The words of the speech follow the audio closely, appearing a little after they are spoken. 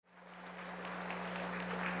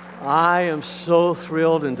I am so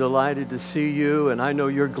thrilled and delighted to see you, and I know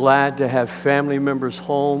you're glad to have family members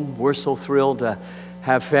home. We're so thrilled to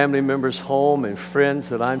have family members home and friends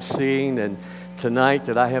that I'm seeing and tonight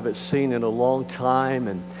that I haven't seen in a long time.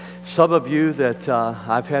 And some of you that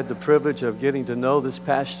I've had the privilege of getting to know this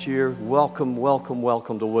past year, welcome, welcome,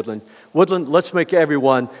 welcome to Woodland. Woodland, let's make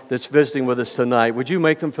everyone that's visiting with us tonight, would you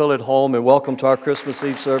make them feel at home and welcome to our Christmas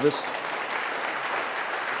Eve service?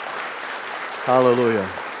 Hallelujah.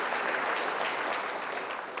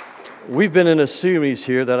 We've been in a series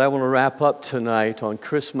here that I want to wrap up tonight on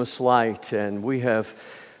Christmas light, and we have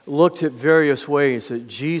looked at various ways that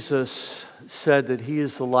Jesus said that He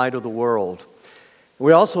is the light of the world.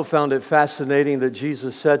 We also found it fascinating that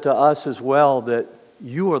Jesus said to us as well that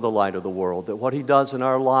you are the light of the world, that what He does in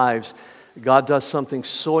our lives, God does something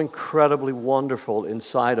so incredibly wonderful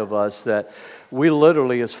inside of us that we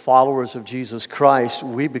literally, as followers of Jesus Christ,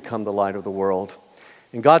 we become the light of the world.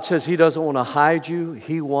 And God says He doesn't want to hide you.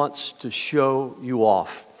 He wants to show you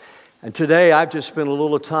off. And today I've just spent a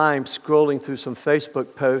little time scrolling through some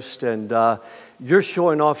Facebook posts, and you're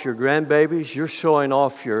showing off your grandbabies, you're showing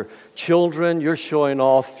off your children, you're showing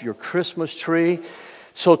off your Christmas tree.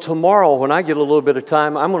 So tomorrow, when I get a little bit of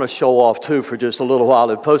time, I'm going to show off too for just a little while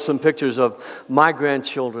and post some pictures of my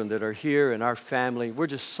grandchildren that are here and our family. We're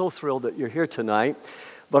just so thrilled that you're here tonight.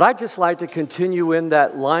 But I'd just like to continue in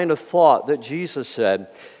that line of thought that Jesus said.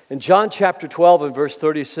 In John chapter 12 and verse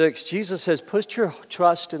 36, Jesus says, put your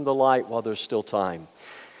trust in the light while there's still time.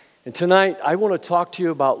 And tonight, I want to talk to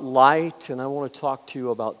you about light, and I want to talk to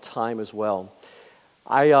you about time as well.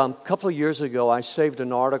 A couple of years ago, I saved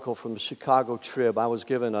an article from the Chicago Trib. I was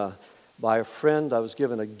given by a friend, I was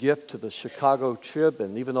given a gift to the Chicago Trib,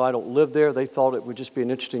 and even though I don't live there, they thought it would just be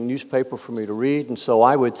an interesting newspaper for me to read, and so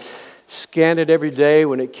I would scan it every day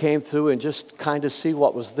when it came through and just kind of see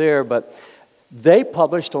what was there. But they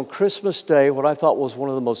published on Christmas Day what I thought was one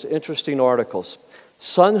of the most interesting articles.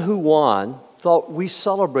 Sun Hu-wan thought we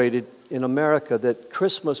celebrated in America that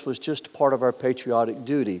Christmas was just part of our patriotic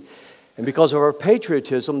duty. And because of our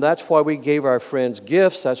patriotism, that's why we gave our friends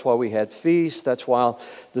gifts, that's why we had feasts, that's why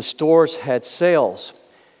the stores had sales.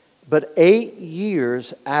 But 8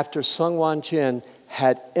 years after Sun Wan-chen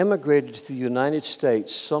had immigrated to the United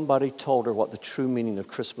States, somebody told her what the true meaning of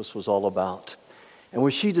Christmas was all about. And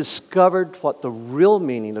when she discovered what the real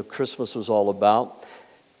meaning of Christmas was all about,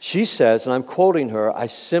 she says, and I'm quoting her, I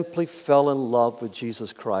simply fell in love with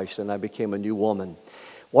Jesus Christ and I became a new woman.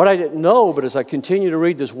 What I didn't know, but as I continue to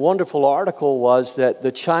read this wonderful article, was that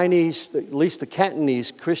the Chinese, at least the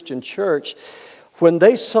Cantonese Christian church, when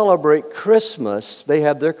they celebrate Christmas, they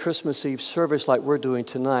have their Christmas Eve service like we're doing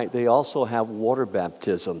tonight. They also have water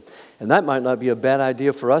baptism. And that might not be a bad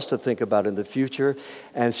idea for us to think about in the future.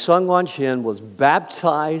 And Sun Wan-chen was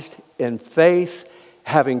baptized in faith,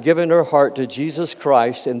 having given her heart to Jesus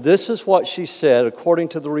Christ. And this is what she said, according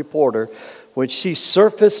to the reporter. When she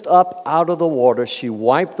surfaced up out of the water, she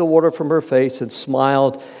wiped the water from her face and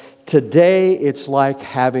smiled. Today, it's like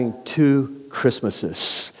having 2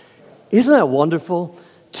 Christmases. Isn't that wonderful?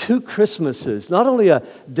 2 Christmases. Not only a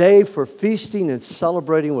day for feasting and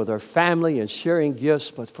celebrating with our family and sharing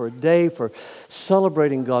gifts, but for a day for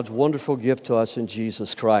celebrating God's wonderful gift to us in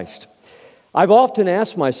Jesus Christ. I've often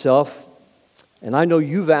asked myself, and I know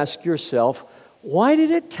you've asked yourself, why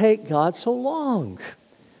did it take God so long?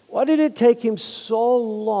 Why did it take Him so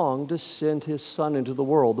long to send His Son into the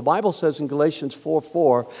world? The Bible says in Galatians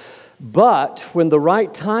 4:4, but when the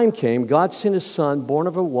right time came, God sent His Son, born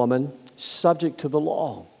of a woman, subject to the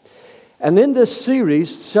law. And in this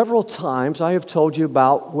series, several times I have told you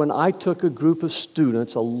about when I took a group of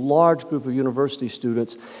students, a large group of university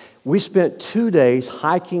students. We spent 2 days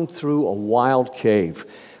hiking through a wild cave.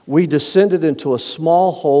 We descended into a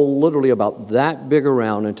small hole, literally about that big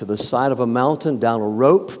around, into the side of a mountain, down a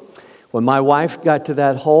rope. When my wife got to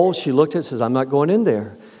that hole, she looked at it and says, I'm not going in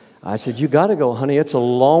there. I said, you got to go, honey. It's a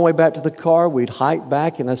long way back to the car. We'd hike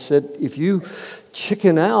back, and I said, if you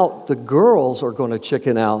chicken out, the girls are going to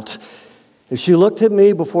chicken out. And she looked at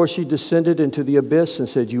me before she descended into the abyss and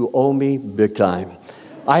said, you owe me big time.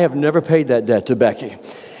 I have never paid that debt to Becky.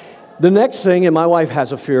 The next thing, and my wife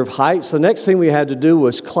has a fear of heights, the next thing we had to do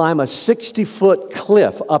was climb a 60-foot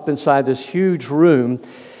cliff up inside this huge room.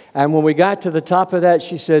 And when we got to the top of that,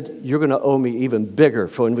 she said, you're going to owe me even bigger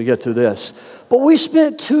for when we get to this. But we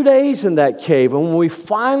spent 2 days in that cave, and when we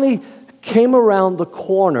finally came around the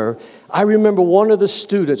corner, I remember one of the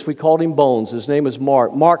students, we called him Bones, his name is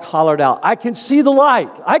Mark. Mark hollered out, I can see the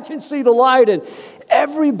light, I can see the light, and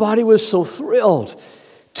everybody was so thrilled.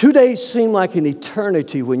 2 days seem like an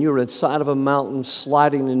eternity when you're inside of a mountain,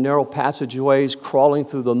 sliding in narrow passageways, crawling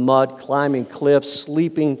through the mud, climbing cliffs,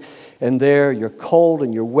 sleeping in there. You're cold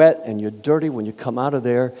and you're wet and you're dirty when you come out of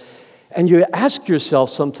there. And you ask yourself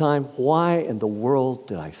sometime, why in the world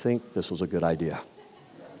did I think this was a good idea?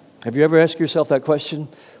 Have you ever asked yourself that question?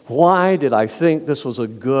 Why did I think this was a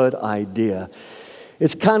good idea?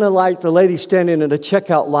 It's kind of like the lady standing in a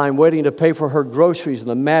checkout line waiting to pay for her groceries in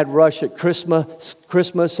the mad rush at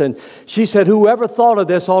Christmas, and she said, whoever thought of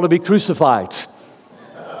this ought to be crucified.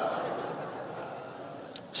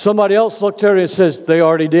 Somebody else looked at her and says, they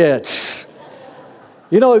already did.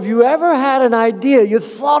 You know, if you ever had an idea, you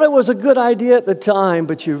thought it was a good idea at the time,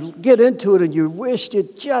 but you get into it and you wished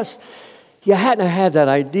you hadn't had that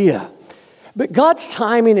idea. But God's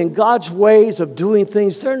timing and God's ways of doing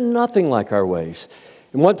things, they're nothing like our ways.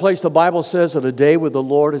 In one place, the Bible says that a day with the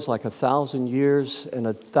Lord is like 1,000 years, and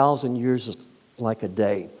 1,000 years is like a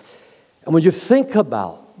day. And when you think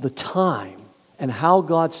about the time and how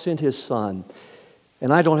God sent His Son,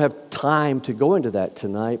 and I don't have time to go into that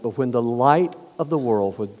tonight, but when the light of the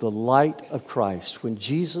world, with the light of Christ, when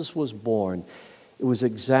Jesus was born, it was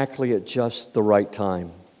exactly at just the right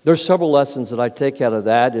time. There's several lessons that I take out of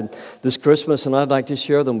that in this Christmas, and I'd like to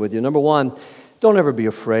share them with you. Number one, don't ever be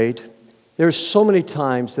afraid. There's so many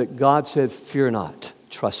times that God said, fear not,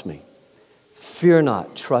 trust me. Fear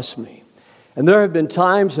not, trust me. And there have been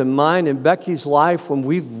times in mine and Becky's life when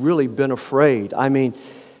we've really been afraid. I mean,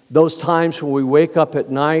 those times when we wake up at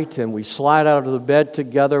night and we slide out of the bed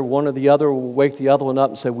together, one or the other will wake the other one up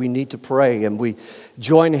and say, we need to pray. And we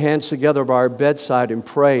join hands together by our bedside and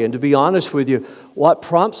pray. And to be honest with you, what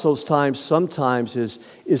prompts those times sometimes is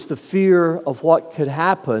the fear of what could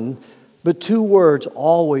happen. But two words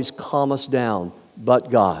always calm us down,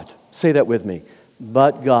 but God. Say that with me,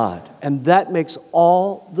 but God. And that makes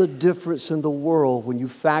all the difference in the world when you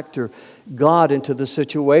factor God into the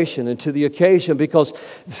situation, into the occasion, because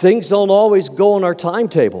things don't always go on our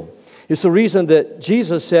timetable. It's the reason that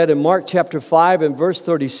Jesus said in Mark chapter 5 and verse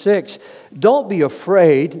 36, don't be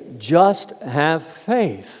afraid, just have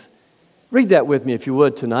faith. Read that with me if you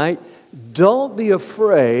would tonight. Don't be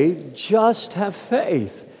afraid, just have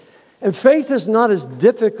faith. And faith is not as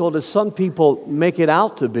difficult as some people make it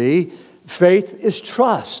out to be. Faith is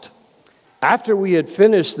trust. After we had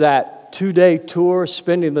finished that 2-day tour,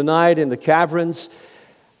 spending the night in the caverns,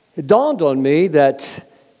 it dawned on me that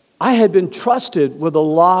I had been trusted with a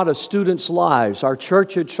lot of students' lives. Our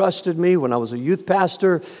church had trusted me when I was a youth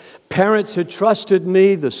pastor. Parents had trusted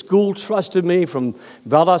me. The school trusted me from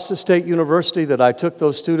Valdosta State University that I took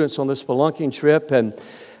those students on this spelunking trip. And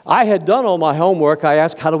I had done all my homework. I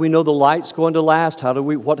asked, how do we know the light's going to last?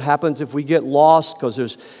 What happens if we get lost? Because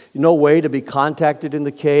there's no way to be contacted in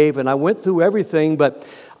the cave. And I went through everything. But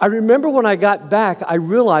I remember when I got back, I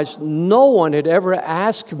realized no one had ever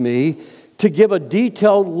asked me to give a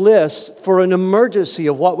detailed list for an emergency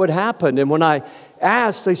of what would happen. And when I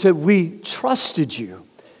asked, they said, we trusted you.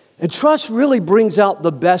 And trust really brings out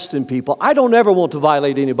the best in people. I don't ever want to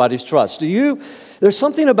violate anybody's trust. Do you? There's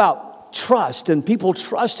something about trust and people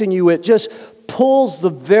trusting you. It just pulls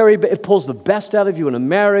it pulls the best out of you in a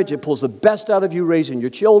marriage. It pulls the best out of you raising your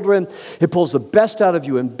children. It pulls the best out of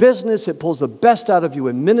you in business. It pulls the best out of you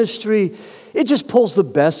in ministry. It just pulls the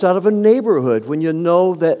best out of a neighborhood when you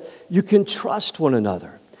know that you can trust one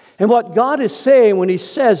another. And what God is saying when He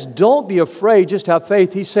says, don't be afraid, just have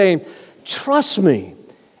faith, He's saying, trust me.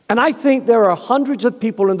 And I think there are hundreds of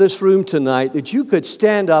people in this room tonight that you could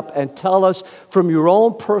stand up and tell us from your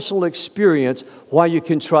own personal experience why you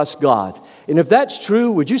can trust God. And if that's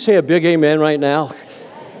true, would you say a big amen right now?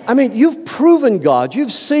 I mean, you've proven God.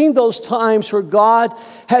 You've seen those times where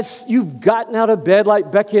you've gotten out of bed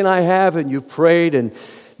like Becky and I have, and you've prayed, and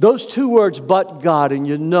those two words, but God, and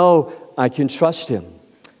you know I can trust Him.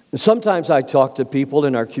 And sometimes I talk to people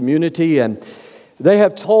in our community, and they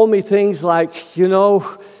have told me things like,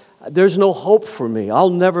 there's no hope for me.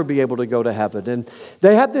 I'll never be able to go to heaven. And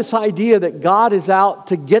they have this idea that God is out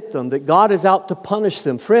to get them, that God is out to punish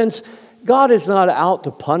them. Friends, God is not out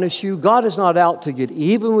to punish you. God is not out to get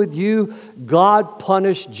even with you. God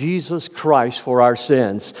punished Jesus Christ for our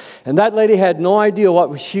sins. And that lady had no idea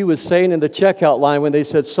what she was saying in the checkout line when they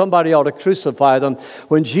said somebody ought to crucify them.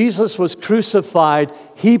 When Jesus was crucified,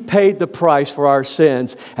 He paid the price for our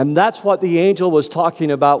sins. And that's what the angel was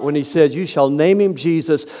talking about when he says, you shall name Him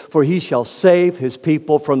Jesus, for He shall save His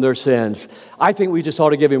people from their sins. I think we just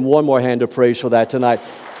ought to give Him one more hand of praise for that tonight.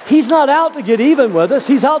 He's not out to get even with us.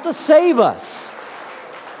 He's out to save us.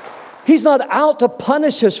 He's not out to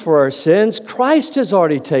punish us for our sins. Christ has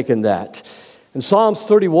already taken that. In Psalms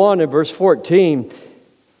 31 and verse 14,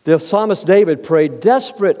 The psalmist David prayed,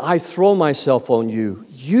 "Desperate, I throw myself on you.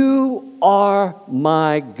 You are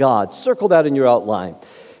my God." Circle that in your outline.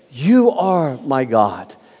 You are my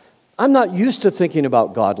God. I'm not used to thinking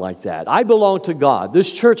about God like that. I belong to God.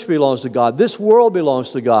 This church belongs to God. This world belongs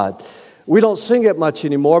to God. We don't sing it much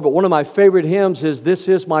anymore, but one of my favorite hymns is, "This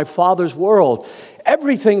is my Father's world."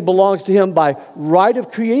 Everything belongs to Him by right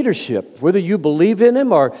of creatorship. Whether you believe in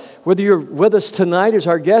Him or whether you're with us tonight as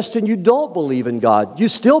our guest and you don't believe in God, you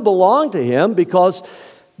still belong to Him because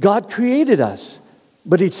God created us.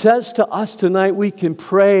 But He says to us tonight, we can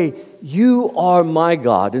pray, "You are my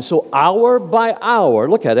God." And so hour by hour,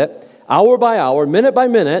 look at it, hour by hour, minute by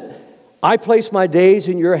minute, I place my days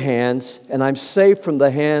in your hands, and I'm safe from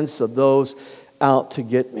the hands of those out to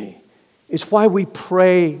get me. It's why we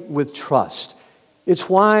pray with trust. It's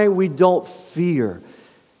why we don't fear.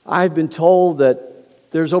 I've been told that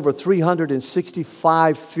there's over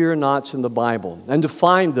 365 fear nots in the Bible. And to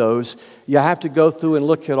find those, you have to go through and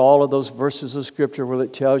look at all of those verses of Scripture where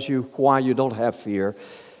it tells you why you don't have fear.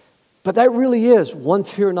 But that really is one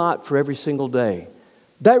fear not for every single day.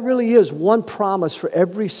 That really is one promise for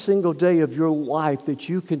every single day of your life that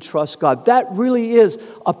you can trust God. That really is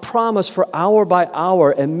a promise for hour by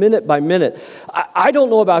hour and minute by minute. I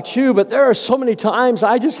don't know about you, but there are so many times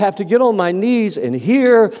I just have to get on my knees in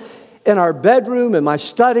here, in our bedroom, in my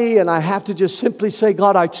study, and I have to just simply say,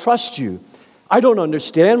 "God, I trust you. I don't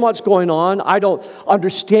understand what's going on. I don't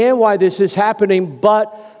understand why this is happening,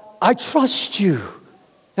 but I trust you."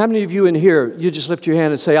 How many of you in here, you just lift your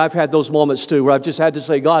hand and say, "I've had those moments too, where I've just had to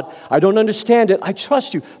say, God, I don't understand it. I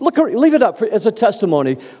trust you." Leave it up as a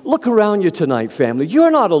testimony. Look around you tonight, family. You're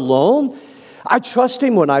not alone. I trust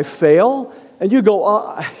Him when I fail. And you go,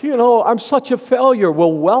 "I'm such a failure."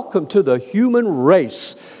 Well, welcome to the human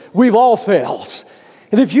race. We've all failed.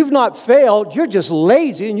 And if you've not failed, you're just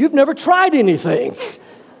lazy and you've never tried anything.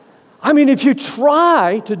 I mean, if you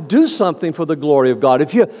try to do something for the glory of God,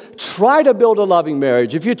 if you try to build a loving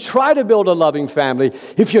marriage, if you try to build a loving family,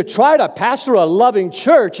 if you try to pastor a loving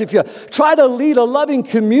church, if you try to lead a loving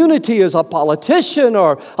community as a politician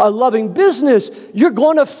or a loving business, you're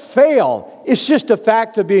going to fail. It's just a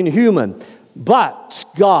fact of being human. But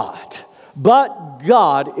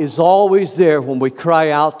God is always there when we cry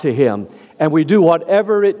out to Him, and we do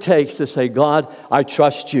whatever it takes to say, "God, I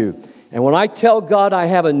trust you." And when I tell God I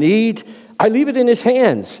have a need, I leave it in His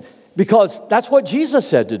hands because that's what Jesus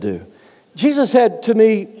said to do. Jesus said to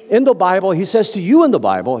me in the Bible, He says to you in the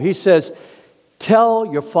Bible, He says, "Tell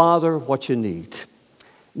your Father what you need."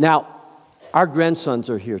 Now, our grandsons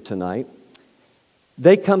are here tonight.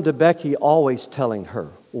 They come to Becky always telling her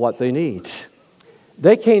what they need.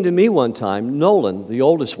 They came to me one time, Nolan, the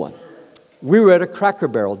oldest one. We were at a Cracker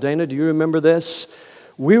Barrel. Dana, do you remember this?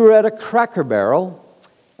 We were at a Cracker Barrel,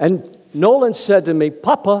 and Nolan said to me,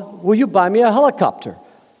 "Papa, will you buy me a helicopter?"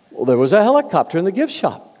 Well, there was a helicopter in the gift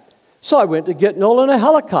shop. So I went to get Nolan a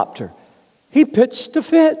helicopter. He pitched a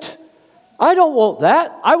fit. I don't want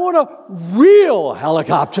that. I want a real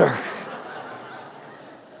helicopter.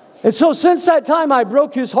 And so since that time, I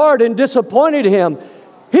broke his heart and disappointed him.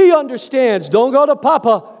 He understands. Don't go to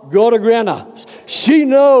Papa, go to Grandma. She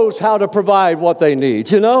knows how to provide what they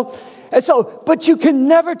need, And so, but you can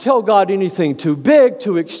never tell God anything too big,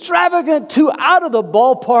 too extravagant, too out of the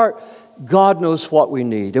ballpark. God knows what we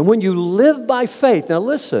need. And when you live by faith, now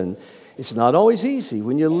listen, it's not always easy.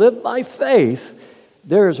 When you live by faith,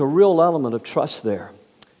 there is a real element of trust there.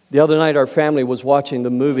 The other night, our family was watching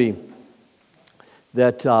the movie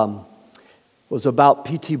that was about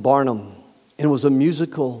P.T. Barnum. And it was a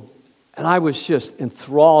musical. And I was just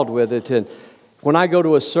enthralled with it. And when I go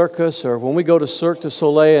to a circus or when we go to Cirque du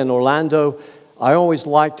Soleil in Orlando, I always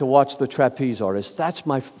like to watch the trapeze artists. That's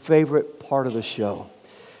my favorite part of the show.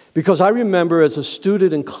 Because I remember as a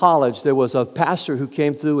student in college, there was a pastor who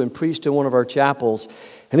came through and preached in one of our chapels.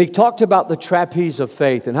 And he talked about the trapeze of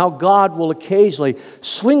faith and how God will occasionally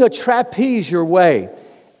swing a trapeze your way.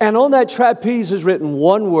 And on that trapeze is written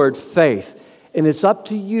one word, faith. And it's up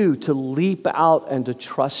to you to leap out and to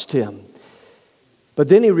trust Him. But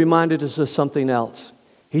then he reminded us of something else.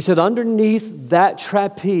 He said, underneath that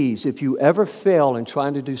trapeze, if you ever fail in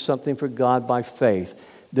trying to do something for God by faith,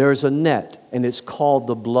 there is a net, and it's called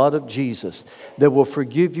the blood of Jesus that will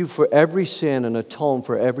forgive you for every sin and atone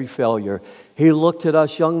for every failure. He looked at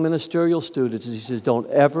us young ministerial students and he says, don't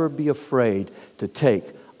ever be afraid to take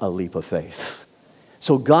a leap of faith.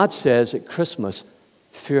 So God says at Christmas,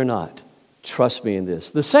 fear not. Trust me in this.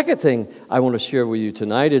 The second thing I want to share with you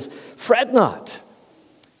tonight is fret not.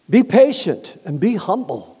 Be patient and be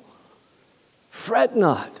humble. Fret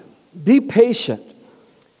not. Be patient.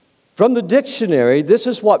 From the dictionary, this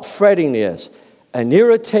is what fretting is. an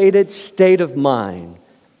irritated state of mind,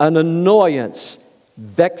 an annoyance,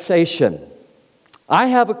 vexation. I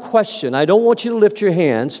have a question. I don't want you to lift your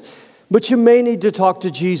hands, but you may need to talk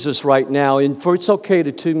to Jesus right now. And it's okay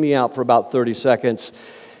to tune me out for about 30 seconds.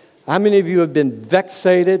 How many of you have been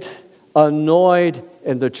vexated, annoyed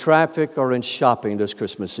in the traffic or in shopping this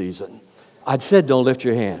Christmas season? I said don't lift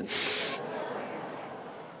your hands.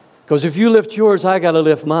 Because if you lift yours, I got to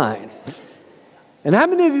lift mine. And how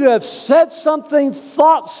many of you have said something,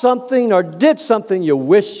 thought something, or did something you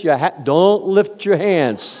wish you had? Don't lift your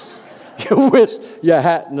hands. You wish you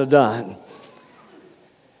hadn't have done.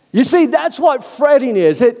 You see, that's what fretting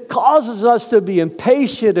is. It causes us to be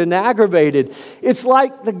impatient and aggravated. It's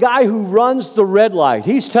like the guy who runs the red light.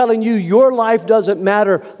 He's telling you, your life doesn't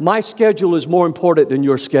matter. My schedule is more important than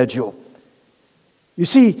your schedule. You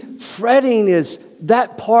see, fretting is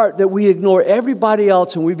that part that we ignore everybody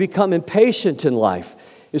else and we become impatient in life.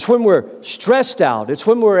 It's when we're stressed out. It's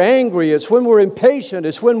when we're angry. It's when we're impatient.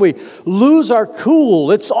 It's when we lose our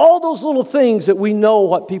cool. It's all those little things that we know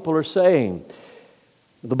what people are saying.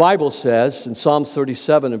 The Bible says in Psalms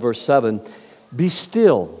 37 and verse 7, "Be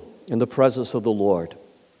still in the presence of the Lord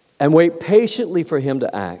and wait patiently for Him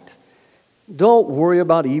to act. Don't worry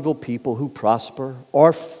about evil people who prosper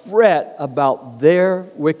or fret about their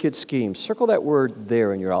wicked schemes." Circle that word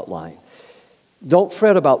there in your outline. Don't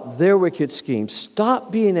fret about their wicked schemes.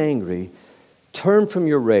 Stop being angry. Turn from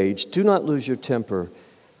your rage. Do not lose your temper.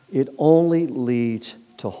 It only leads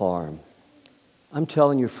to harm. I'm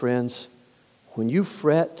telling you, friends, when you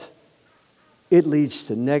fret, it leads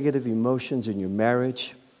to negative emotions in your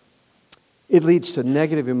marriage. It leads to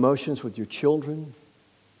negative emotions with your children.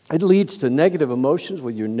 It leads to negative emotions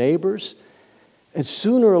with your neighbors. And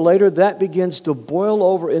sooner or later, that begins to boil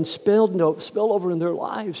over and spill over in their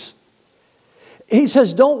lives. He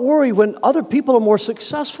says, don't worry when other people are more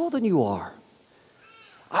successful than you are.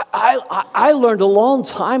 I learned a long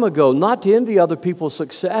time ago not to envy other people's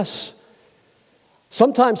success.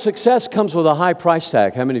 Sometimes success comes with a high price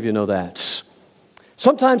tag. How many of you know that?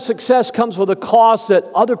 Sometimes success comes with a cost that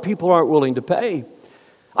other people aren't willing to pay.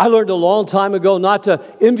 I learned a long time ago not to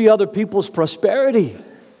envy other people's prosperity.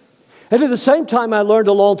 And at the same time, I learned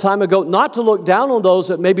a long time ago not to look down on those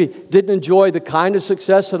that maybe didn't enjoy the kind of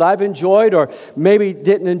success that I've enjoyed or maybe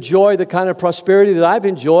didn't enjoy the kind of prosperity that I've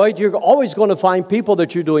enjoyed. You're always going to find people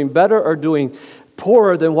that you're doing better or doing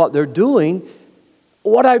poorer than what they're doing.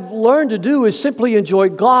 What I've learned to do is simply enjoy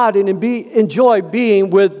God and enjoy being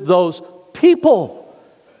with those people.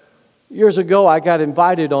 Years ago, I got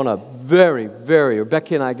invited on a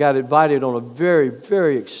Becky and I got invited on a very,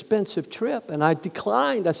 very expensive trip. And I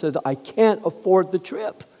declined. I said, I can't afford the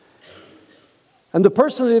trip. And the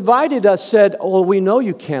person that invited us said, well, we know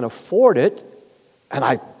you can't afford it. And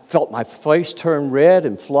I felt my face turn red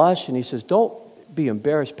and flush. And he says, don't be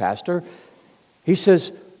embarrassed, Pastor. He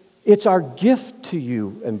says, it's our gift to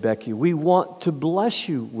you and Becky. We want to bless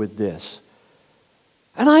you with this.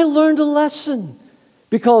 And I learned a lesson.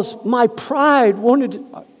 Because my pride wanted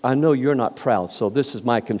to, I know you're not proud, so this is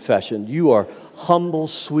my confession. You are humble,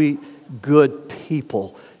 sweet, good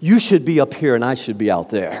people. You should be up here and I should be out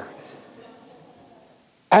there.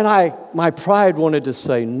 And my pride wanted to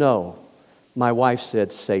say no. My wife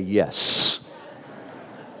said, say yes.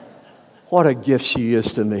 What a gift she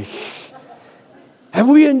is to me. And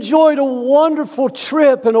we enjoyed a wonderful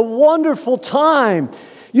trip and a wonderful time.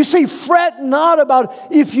 You see, fret not about,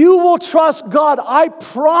 if you will trust God, I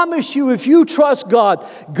promise you, if you trust God,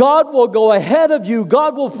 God will go ahead of you.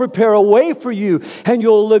 God will prepare a way for you, and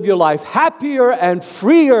you'll live your life happier and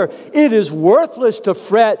freer. It is worthless to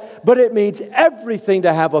fret, but it means everything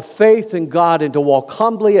to have a faith in God and to walk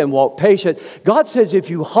humbly and walk patient. God says if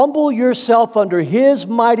you humble yourself under His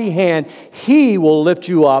mighty hand, He will lift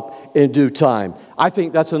you up in due time. I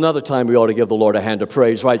think that's another time we ought to give the Lord a hand of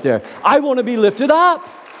praise right there. I want to be lifted up.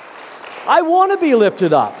 I want to be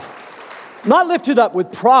lifted up. Not lifted up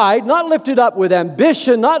with pride, not lifted up with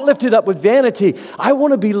ambition, not lifted up with vanity. I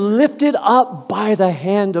want to be lifted up by the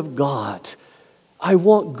hand of God. I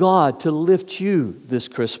want God to lift you this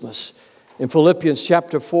Christmas. In Philippians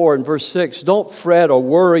chapter 4 and verse 6, don't fret or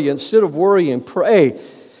worry. Instead of worrying, pray.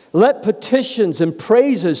 Let petitions and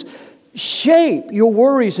praises shape your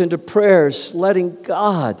worries into prayers, letting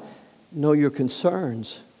God know your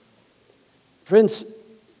concerns. Friends,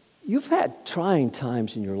 you've had trying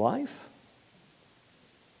times in your life.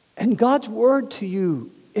 And God's word to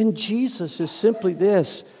you in Jesus is simply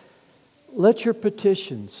this: let your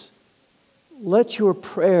petitions, let your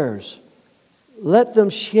prayers, let them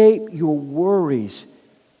shape your worries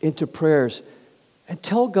into prayers. And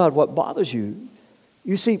tell God what bothers you.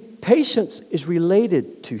 You see, patience is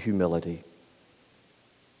related to humility.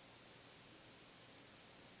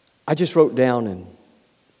 I just wrote down, and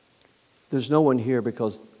there's no one here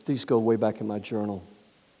because these go way back in my journal.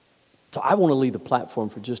 So I want to leave the platform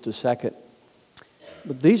for just a second.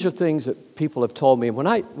 But these are things that people have told me. When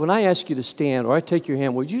I ask you to stand, or I take your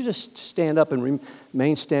hand, would you just stand up and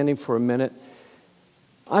remain standing for a minute?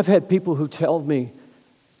 I've had people who tell me,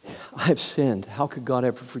 I've sinned. How could God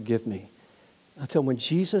ever forgive me? I tell them, when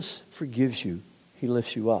Jesus forgives you, He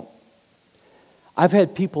lifts you up. I've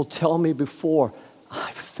had people tell me before, I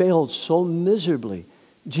failed so miserably.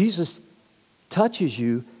 Jesus touches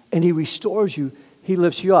you and He restores you. He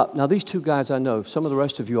lifts you up. Now, these two guys I know. Some of the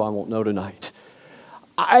rest of you I won't know tonight.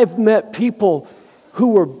 I've met people who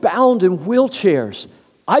were bound in wheelchairs.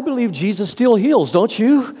 I believe Jesus still heals, don't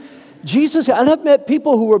you? And I've met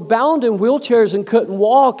people who were bound in wheelchairs and couldn't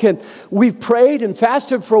walk, and we've prayed and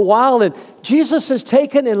fasted for a while, and Jesus has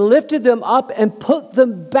taken and lifted them up and put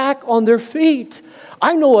them back on their feet.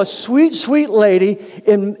 I know a sweet, sweet lady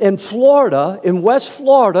in Florida, in West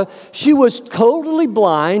Florida. She was totally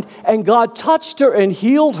blind, and God touched her and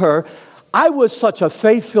healed her. I was such a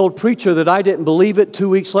faith-filled preacher that I didn't believe it. 2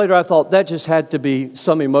 weeks later, I thought that just had to be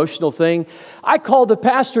some emotional thing. I called the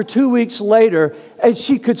pastor 2 weeks later, and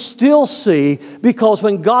she could still see, because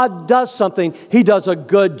when God does something, He does a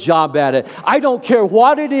good job at it. I don't care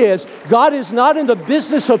what it is. God is not in the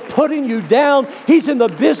business of putting you down. He's in the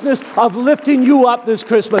business of lifting you up this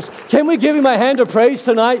Christmas. Can we give Him a hand of praise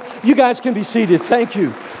tonight? You guys can be seated. Thank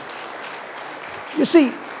you. You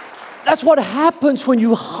see, that's what happens when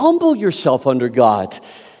you humble yourself under God.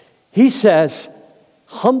 He says,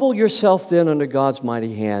 humble yourself then under God's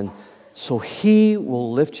mighty hand, so He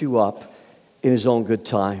will lift you up in His own good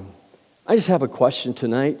time. I just have a question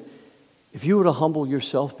tonight. If you were to humble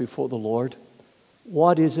yourself before the Lord,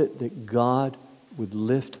 what is it that God would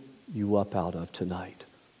lift you up out of tonight?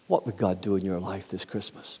 What would God do in your life this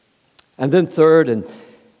Christmas? And then third, and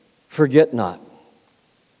forget not,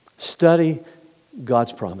 study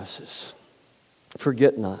God's promises.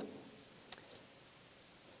 Forget not.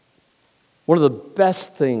 One of the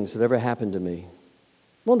best things that ever happened to me,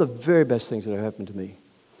 one of the very best things that ever happened to me,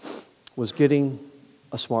 was getting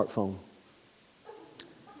a smartphone.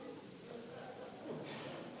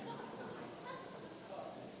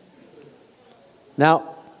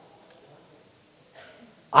 Now,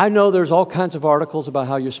 I know there's all kinds of articles about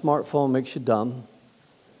how your smartphone makes you dumb.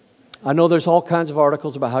 I know there's all kinds of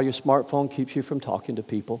articles about how your smartphone keeps you from talking to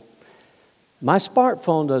people. My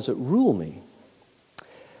smartphone doesn't rule me.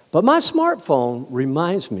 But my smartphone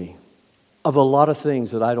reminds me of a lot of things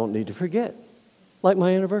that I don't need to forget, like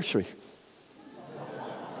my anniversary.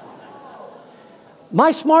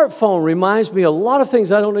 My smartphone reminds me of a lot of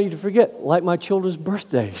things I don't need to forget, like my children's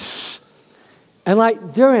birthdays and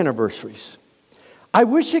like their anniversaries. I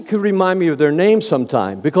wish it could remind me of their names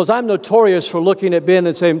sometime, because I'm notorious for looking at Ben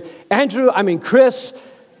and saying, Chris,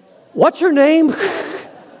 what's your name?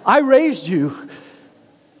 I raised you.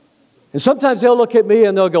 And sometimes they'll look at me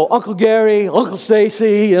and they'll go, Uncle Gary, Uncle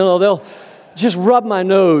Stacy, they'll just rub my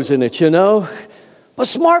nose in it, But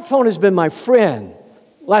smartphone has been my friend.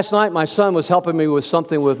 Last night, my son was helping me with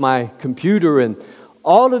something with my computer, and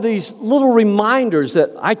all of these little reminders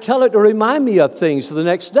that I tell it to remind me of things for the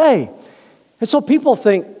next day. And so people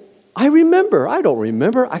think, I remember. I don't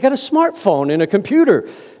remember. I got a smartphone and a computer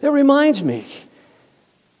that reminds me.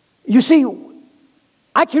 You see,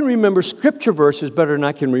 I can remember scripture verses better than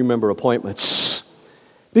I can remember appointments,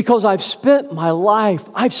 because I've spent my life.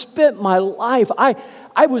 I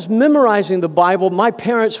was memorizing the Bible. My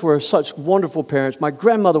parents were such wonderful parents. My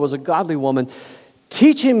grandmother was a godly woman,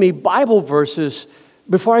 teaching me Bible verses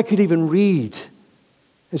before I could even read.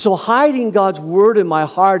 And so hiding God's Word in my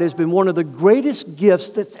heart has been one of the greatest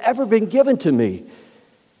gifts that's ever been given to me.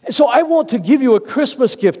 And so I want to give you a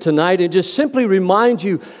Christmas gift tonight and just simply remind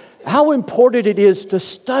you how important it is to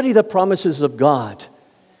study the promises of God.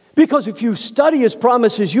 Because if you study His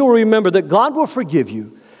promises, you'll remember that God will forgive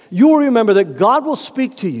you. You will remember that God will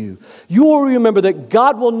speak to you. You will remember that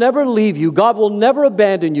God will never leave you. God will never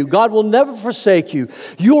abandon you. God will never forsake you.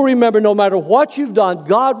 You will remember no matter what you've done,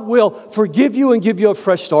 God will forgive you and give you a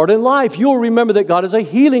fresh start in life. You will remember that God is a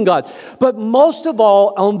healing God. But most of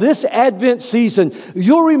all, on this Advent season,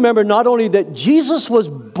 you'll remember not only that Jesus was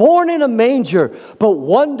born in a manger, but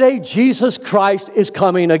one day Jesus Christ is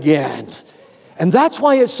coming again. And that's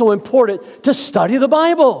why it's so important to study the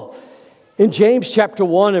Bible. In James chapter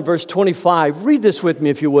 1 and verse 25, read this with me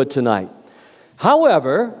if you would tonight.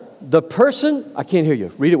 However, the person, I can't hear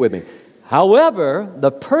you, read it with me. However, the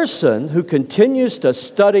person who continues to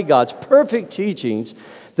study God's perfect teachings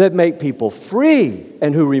that make people free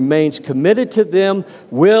and who remains committed to them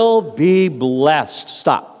will be blessed.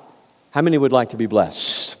 Stop. How many would like to be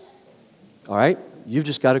blessed? All right? You've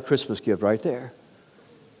just got a Christmas gift right there.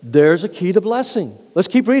 There's a key to blessing. Let's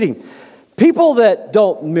keep reading. People that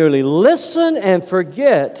don't merely listen and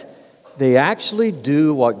forget, they actually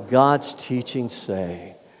do what God's teachings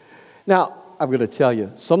say. Now, I'm going to tell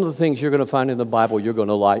you, some of the things you're going to find in the Bible you're going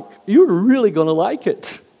to like. You're really going to like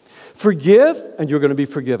it. Forgive, and you're going to be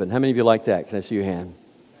forgiven. How many of you like that? Can I see your hand?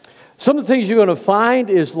 Some of the things you're going to find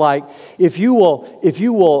is like, if you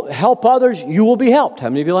will help others, you will be helped. How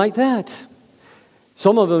many of you like that?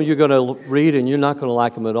 Some of them you're going to read and you're not going to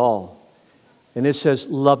like them at all. And it says,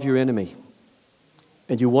 love your enemy.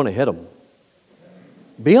 And you want to hit them.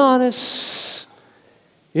 Be honest.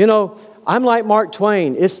 You know, I'm like Mark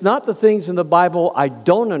Twain. It's not the things in the Bible I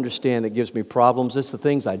don't understand that gives me problems. It's the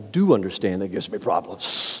things I do understand that gives me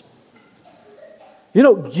problems. You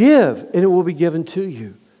know, give and it will be given to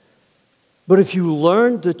you. But if you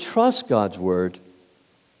learn to trust God's Word,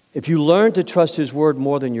 if you learn to trust His Word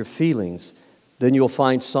more than your feelings, then you'll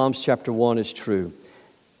find Psalms chapter 1 is true.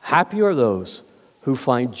 Happy are those who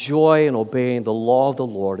find joy in obeying the law of the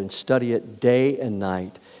Lord and study it day and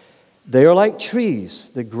night. They are like trees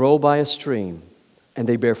that grow by a stream, and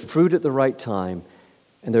they bear fruit at the right time,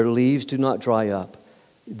 and their leaves do not dry up.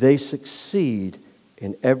 They succeed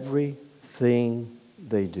in everything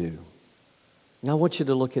they do. Now I want you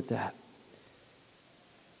to look at that.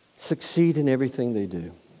 Succeed in everything they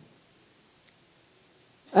do.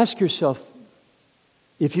 Ask yourself,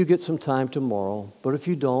 if you get some time tomorrow, but if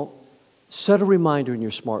you don't, set a reminder in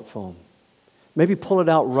your smartphone. Maybe pull it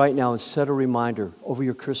out right now and set a reminder over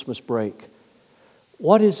your Christmas break.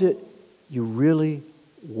 What is it you really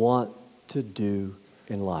want to do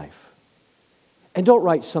in life? And don't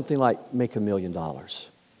write something like make $1 million.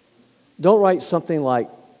 Don't write something like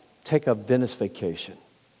take a Venice vacation.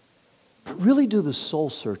 But really do the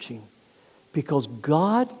soul searching, because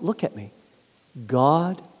God, look at me,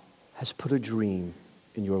 God has put a dream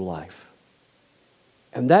in your life.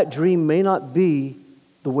 And that dream may not be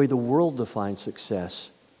the way the world defines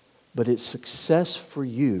success, but it's success for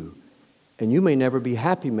you. And you may never be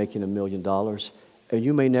happy making $1 million, and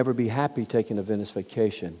you may never be happy taking a Venice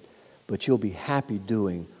vacation, but you'll be happy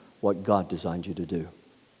doing what God designed you to do.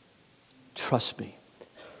 Trust me.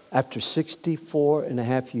 After 64 and a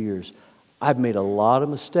half years, I've made a lot of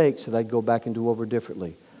mistakes that I'd go back and do over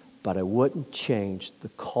differently, but I wouldn't change the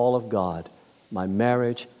call of God, my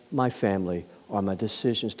marriage, my family, or my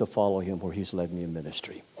decisions to follow Him where He's led me in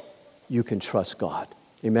ministry. You can trust God.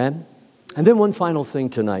 Amen? And then one final thing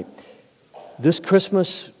tonight. This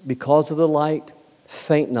Christmas, because of the light,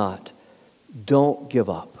 faint not. Don't give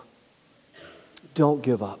up. Don't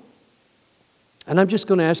give up. And I'm just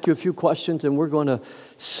going to ask you a few questions, and we're going to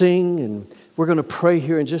sing, and we're going to pray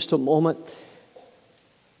here in just a moment.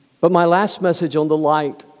 But my last message on the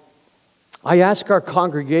light, I ask our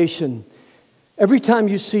congregation, every time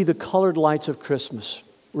you see the colored lights of Christmas,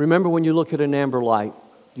 remember when you look at an amber light,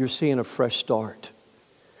 you're seeing a fresh start.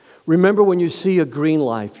 Remember when you see a green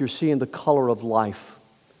light, you're seeing the color of life.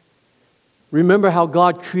 Remember how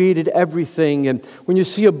God created everything. And when you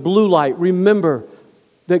see a blue light, remember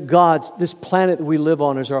that God, this planet that we live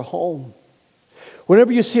on, is our home.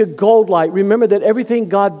 Whenever you see a gold light, remember that everything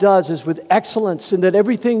God does is with excellence, and that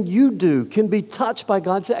everything you do can be touched by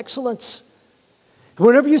God's excellence.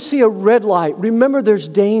 Whenever you see a red light, remember there's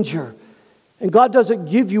danger. And God doesn't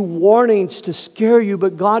give you warnings to scare you,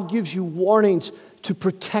 but God gives you warnings to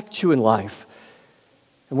protect you in life.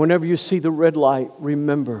 And whenever you see the red light,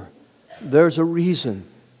 remember there's a reason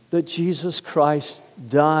that Jesus Christ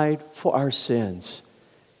died for our sins.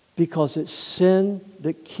 Because it's sin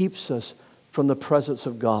that keeps us from the presence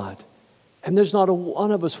of God. And there's not a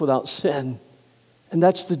one of us without sin. And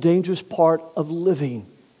that's the dangerous part of living.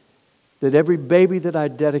 That every baby that I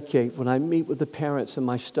dedicate, when I meet with the parents in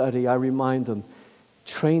my study, I remind them,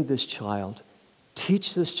 train this child.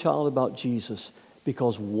 Teach this child about Jesus.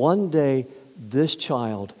 Because one day, this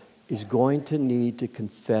child is going to need to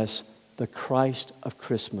confess the Christ of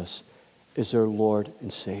Christmas as their Lord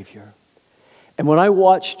and Savior. And when I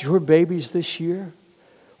watched your babies this year,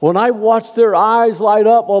 when I watched their eyes light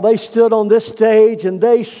up while they stood on this stage and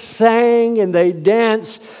they sang and they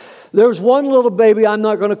danced, there was one little baby, I'm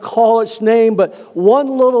not going to call its name, but one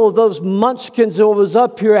little of those munchkins that was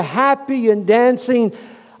up here happy and dancing,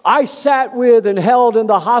 I sat with and held in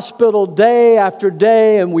the hospital day after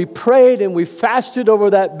day, and we prayed and we fasted over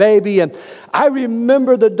that baby. And I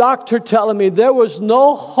remember the doctor telling me there was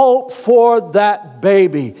no hope for that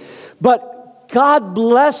baby. But God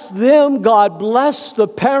bless them, God bless the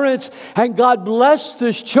parents, and God bless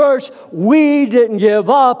this church. We didn't give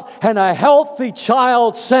up, and a healthy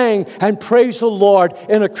child sang and praised the Lord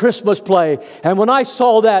in a Christmas play. And when I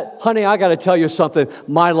saw that, honey, I got to tell you something,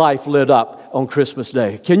 my life lit up on Christmas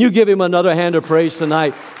Day. Can you give him another hand of praise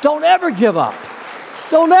tonight? Don't ever give up.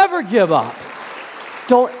 Don't ever give up.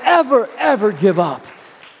 Don't ever give up.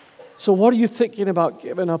 So what are you thinking about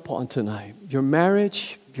giving up on tonight? Your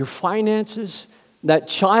marriage? Your finances, that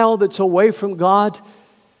child that's away from God,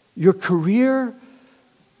 your career.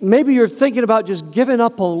 Maybe you're thinking about just giving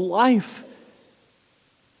up on life.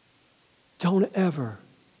 Don't ever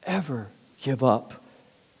give up.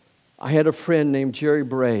 I had a friend named Jerry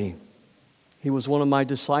Bray. He was one of my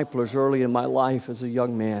disciplers early in my life as a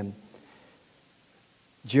young man.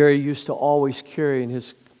 Jerry used to always carry in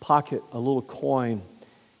his pocket a little coin.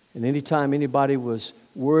 And anytime anybody was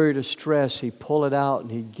worried or stressed, he'd pull it out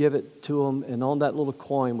and he'd give it to them. And on that little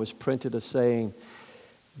coin was printed a saying,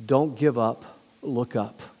 "Don't give up, look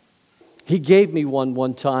up." He gave me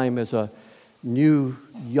one time as a new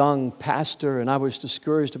young pastor, and I was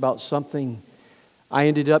discouraged about something. I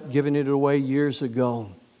ended up giving it away years ago.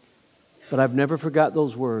 But I've never forgot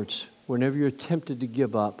those words. Whenever you're tempted to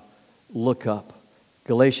give up, look up.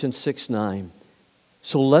 Galatians 6:9.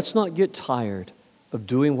 So let's not get tired of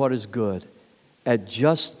doing what is good. At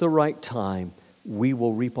just the right time, we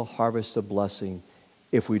will reap a harvest of blessing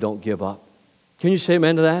if we don't give up. Can you say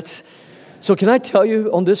amen to that? So can I tell you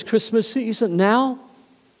on this Christmas season,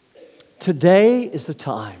 today is the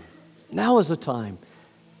time. Now is the time.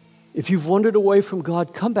 If you've wandered away from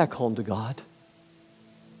God, come back home to God.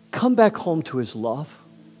 Come back home to His love.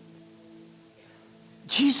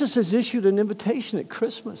 Jesus has issued an invitation at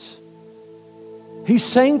Christmas. He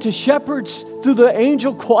sang to shepherds through the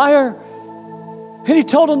angel choir. And He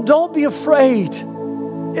told them, don't be afraid.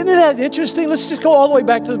 Isn't that interesting? Let's just go all the way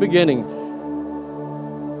back to the beginning.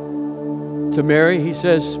 To Mary, He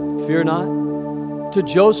says, fear not. To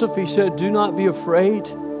Joseph, He said, do not be afraid.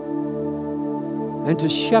 And to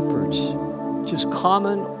shepherds, just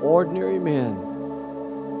common, ordinary men,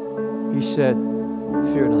 He said,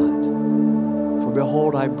 fear not. For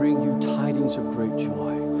behold, I bring you tidings of great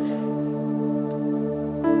joy.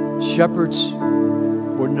 Shepherds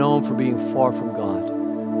were known for being far from God.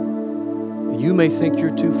 And you may think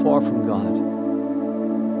you're too far from God.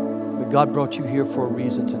 But God brought you here for a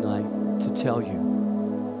reason tonight, to tell you,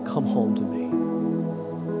 come home to me.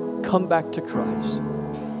 Come back to Christ.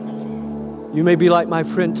 You may be like my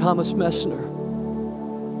friend Thomas Messner.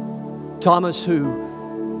 Thomas,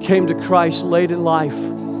 who came to Christ late in life,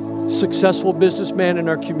 successful businessman in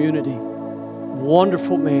our community,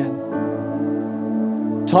 wonderful man.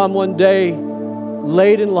 Tom one day,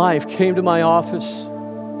 late in life, came to my office.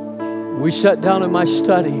 We sat down in my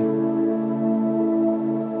study.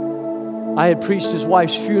 I had preached his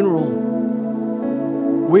wife's funeral.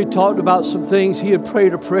 We had talked about some things. He had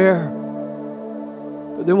prayed a prayer.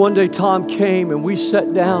 But then one day Tom came and we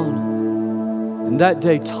sat down. And that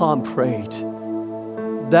day Tom prayed.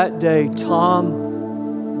 That day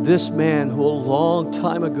Tom, this man who a long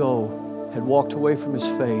time ago had walked away from his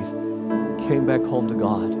faith, came back home to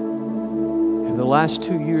God. In the last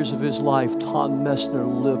 2 years of his life, Tom Messner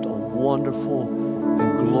lived a wonderful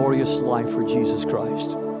and glorious life for Jesus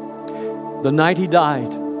Christ. The night he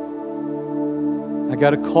died, I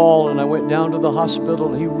got a call and I went down to the hospital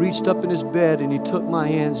and he reached up in his bed and he took my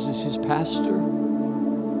hands and he says, Pastor,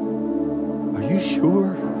 are you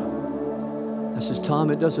sure? I says, Tom,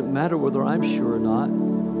 it doesn't matter whether I'm sure or not.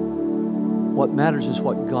 What matters is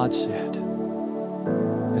what God said.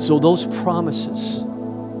 And so those promises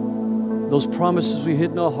we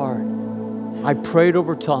hid in our heart, I prayed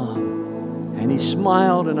over Tom, and he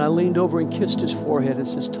smiled, and I leaned over and kissed his forehead and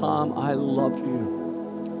says, Tom, I love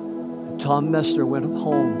you. And Tom Messner went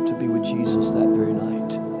home to be with Jesus that very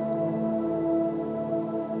night.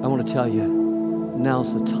 I want to tell you,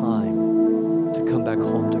 now's the time to come back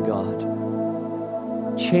home to God.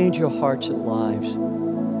 Change your hearts and lives.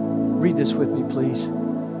 Read this with me, please.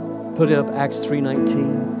 Put it up, Acts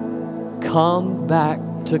 3:19. Come back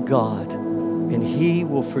to God, and He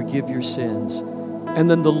will forgive your sins. And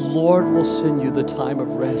then the Lord will send you the time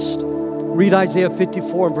of rest. Read Isaiah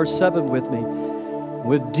 54 and verse 7 with me.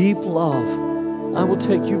 With deep love, I will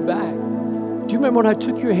take you back. Do you remember when I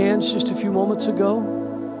took your hands just a few moments ago?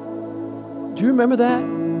 Do you remember that?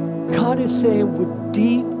 God is saying, with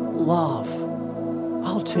deep love,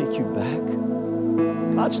 I'll take you back.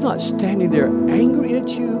 God's not standing there angry at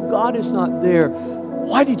you. God is not there.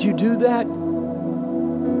 Why did you do that?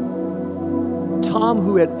 Tom,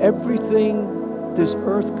 who had everything this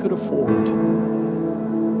earth could afford,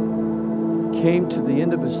 came to the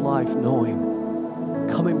end of his life knowing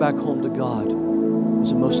coming back home to God was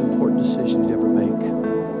the most important decision he'd ever make.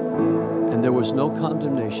 And there was no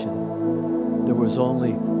condemnation. There was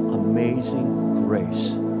only amazing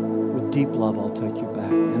grace. With deep love, I'll take you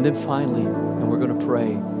back. And then finally, and we're going to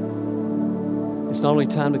pray, it's not only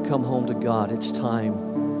time to come home to God, it's time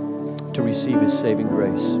to receive his saving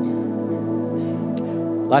grace.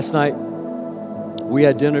 Last night, we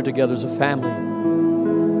had dinner together as a family.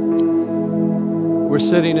 We're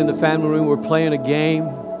sitting in the family room, we're playing a game,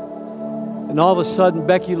 and all of a sudden,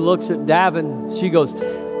 Becky looks at Davin, she goes,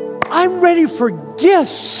 I'm ready for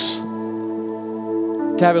gifts.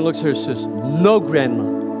 Davin looks at her and says, no,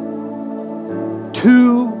 Grandma.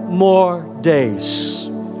 2 more days.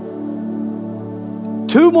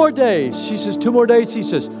 2 more days. She says, 2 more days? He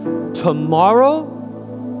says, tomorrow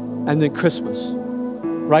and then Christmas.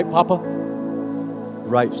 Right, Papa?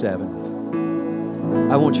 Right, Davin.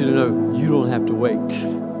 I want you to know you don't have to wait.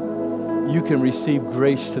 You can receive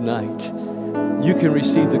grace tonight. You can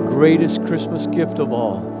receive the greatest Christmas gift of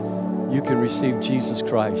all. You can receive Jesus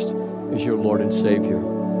Christ as your Lord and Savior.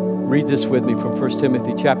 Read this with me from 1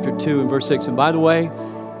 Timothy chapter 2 and verse 6. And by the way,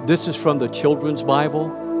 this is from the Children's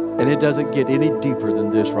Bible, and it doesn't get any deeper than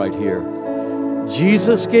this right here.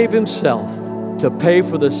 Jesus gave himself to pay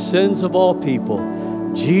for the sins of all people.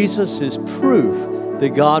 Jesus is proof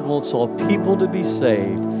that God wants all people to be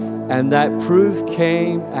saved. And that proof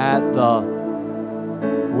came at the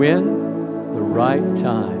right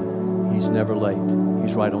time. He's never late.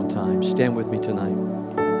 He's right on time. Stand with me tonight.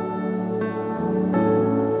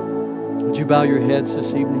 Would you bow your heads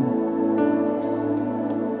this evening?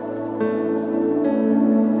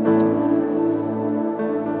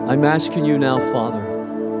 I'm asking you now, Father,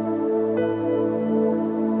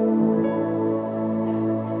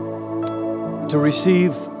 to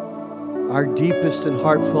receive our deepest and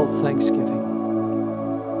heartfelt thanksgiving.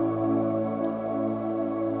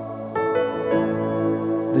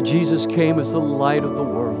 That Jesus came as the light of the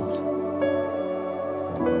world.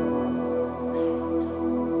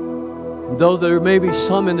 And though there may be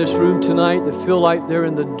some in this room tonight that feel like they're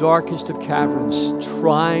in the darkest of caverns,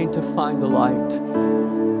 trying to find the light,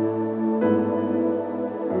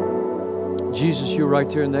 Jesus, you're right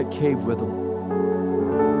there in that cave with them.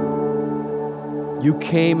 You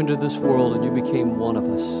came into this world and you became one of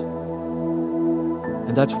us.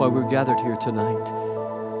 And that's why we're gathered here tonight.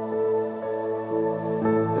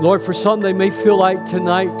 And Lord, for some, they may feel like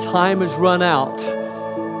tonight time has run out.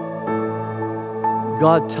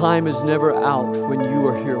 God, time is never out when you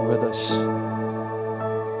are here with us.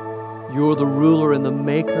 You're the ruler and the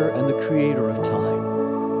maker and the creator of time.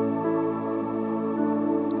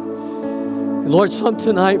 And Lord, some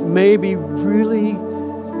tonight may be really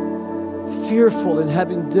fearful and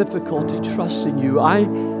having difficulty trusting you.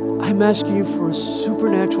 I'm asking you for a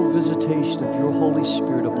supernatural visitation of your Holy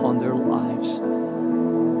Spirit upon their lives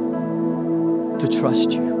to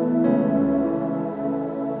trust you.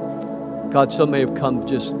 God, some may have come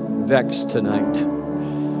just vexed tonight.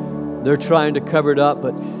 They're trying to cover it up,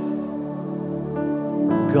 but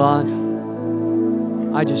God,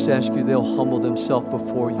 I just ask you they'll humble themselves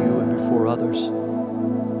before you and before others.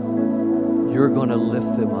 You're going to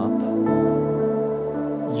lift them up.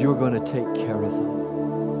 You're going to take care of them.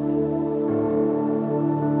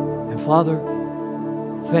 And Father,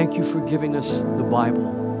 thank you for giving us the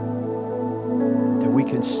Bible that we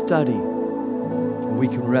can study and we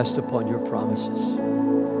can rest upon your promises.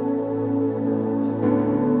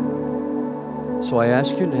 So I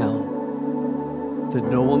ask you now that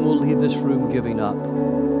no one will leave this room giving up,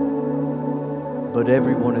 but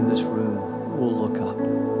everyone in this room will look up.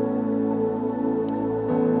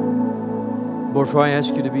 Lord, before I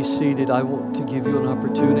ask you to be seated, I want to give you an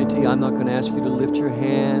opportunity. I'm not going to ask you to lift your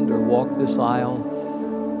hand or walk this aisle,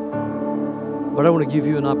 but I want to give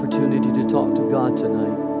you an opportunity to talk to God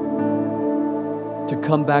tonight, to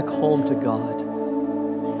come back home to God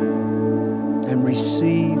and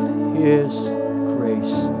receive His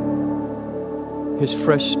grace, His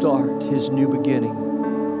fresh start, His new beginning.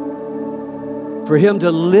 For Him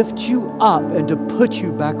to lift you up and to put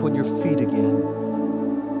you back on your feet again.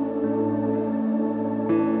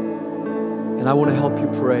 And I want to help you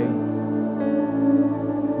pray.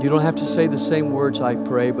 You don't have to say the same words I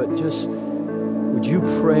pray, but just would you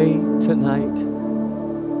pray tonight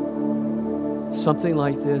something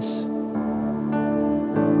like this?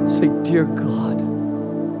 Say, dear God,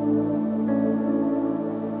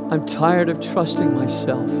 I'm tired of trusting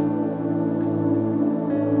myself.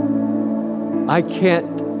 I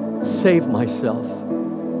can't save myself.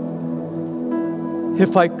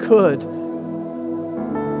 If I could,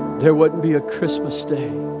 there wouldn't be a Christmas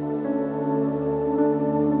day.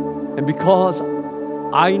 And because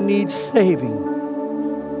I need saving,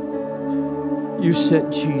 you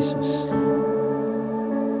sent Jesus.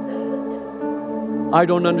 I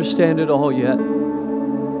don't understand it all yet,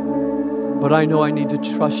 but I know I need to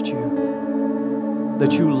trust you,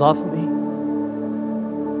 that you love me,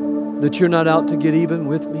 that you're not out to get even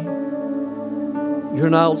with me. You're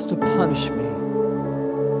not out to punish me,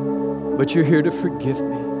 but you're here to forgive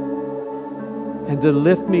me and to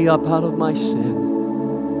lift me up out of my sin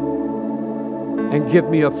and give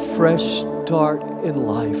me a fresh start in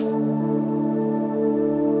life.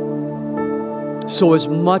 So as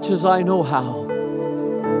much as I know how,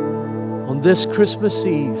 on this Christmas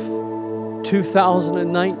Eve,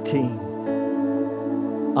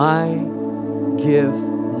 2019, I give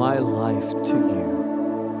my life to you.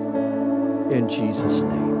 In Jesus'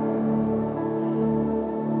 name.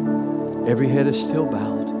 Every head is still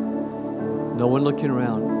bowed. No one looking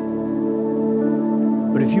around.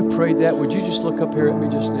 But if you prayed that, would you just look up here at me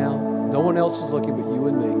just now? No one else is looking but you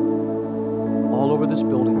and me. All over this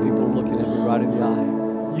building, people are looking at me right in the eye.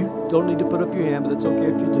 You don't need to put up your hand, but that's okay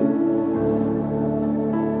if you do.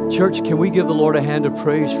 Church, can we give the Lord a hand of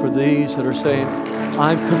praise for these that are saying,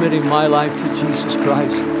 I'm committing my life to Jesus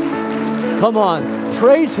Christ? Come on,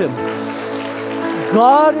 praise Him.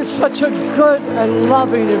 God is such a good and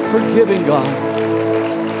loving and forgiving God.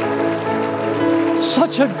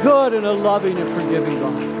 Such a good and a loving and forgiving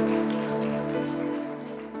God.